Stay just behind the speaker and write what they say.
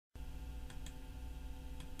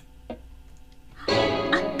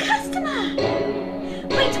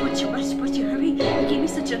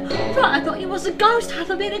he's such a... Right, I thought he was a ghost. Have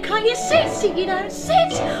a bit of kind. You sit, you don't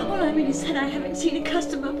sit. All I really said, I haven't seen a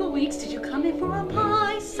customer for weeks. Did you come in for a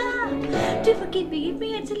pie, sir? Do forgive me if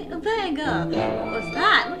me head's a little beggar. What was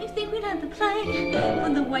that? What do you think we'd had the plague?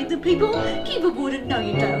 From the way the people keep aboard, no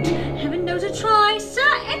you don't. Heaven knows I try, sir.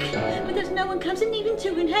 But there's no one comes in even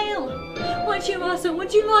to inhale. Won't you ask, or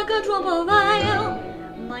would you like a drop of ale?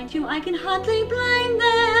 Mind you, I can hardly blame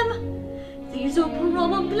them. These are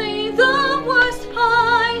probably the worst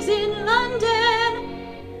pies in London.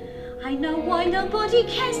 I know why nobody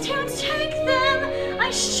cares to take them. I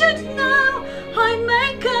should know I'd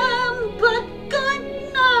make them, but God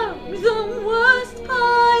knows the worst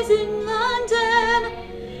pies in London.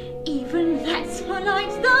 Even that's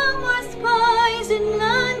polite, the worst pies in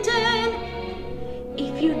London.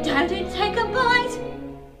 If you doubt it, take a bite.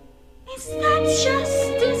 Is that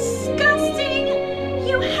just disgusting?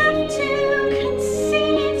 You have to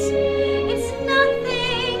concede it. It's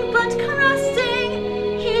nothing but crusting.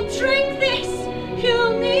 Here, drink this,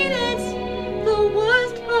 you'll need it. The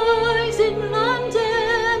worst pies in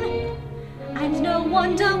London. And no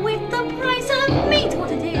wonder with the price of meat,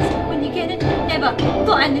 what it is when you get it. Never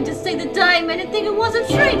thought I'd to say the day, made it think it was a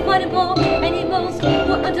treat. Fighting for animals,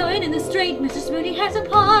 what are doing in the street. Mr. Smoothie has a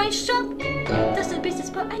pie shop. Does the business,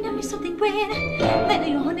 but I noticed something weird.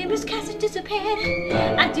 Lately your neighbour's cats have disappeared.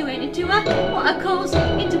 Activated to a what I calls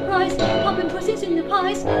enterprise, popping pussies in the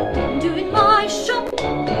pies. Doing my shop.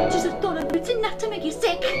 Just a thought of it's enough to make you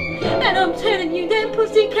sick. And I'm telling you, them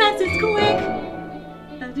pussy cats is quick.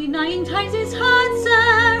 And denying times is hard,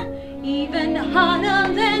 sir. Even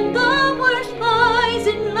harder than the worst pies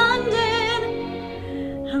in London.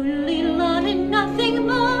 Only Lord and nothing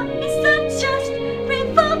more. Is that just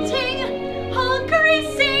revolting? All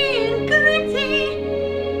greasy and gritty.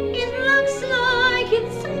 It looks like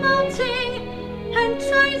it's melting and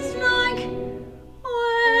tastes like,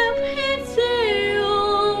 well, pity a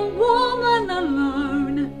woman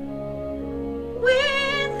alone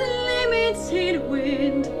with limited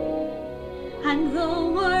wind and the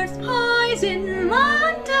worst pies in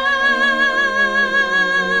London.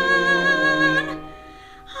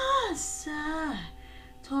 Ah, sir,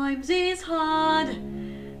 times is hard.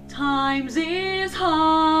 Times is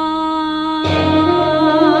hard.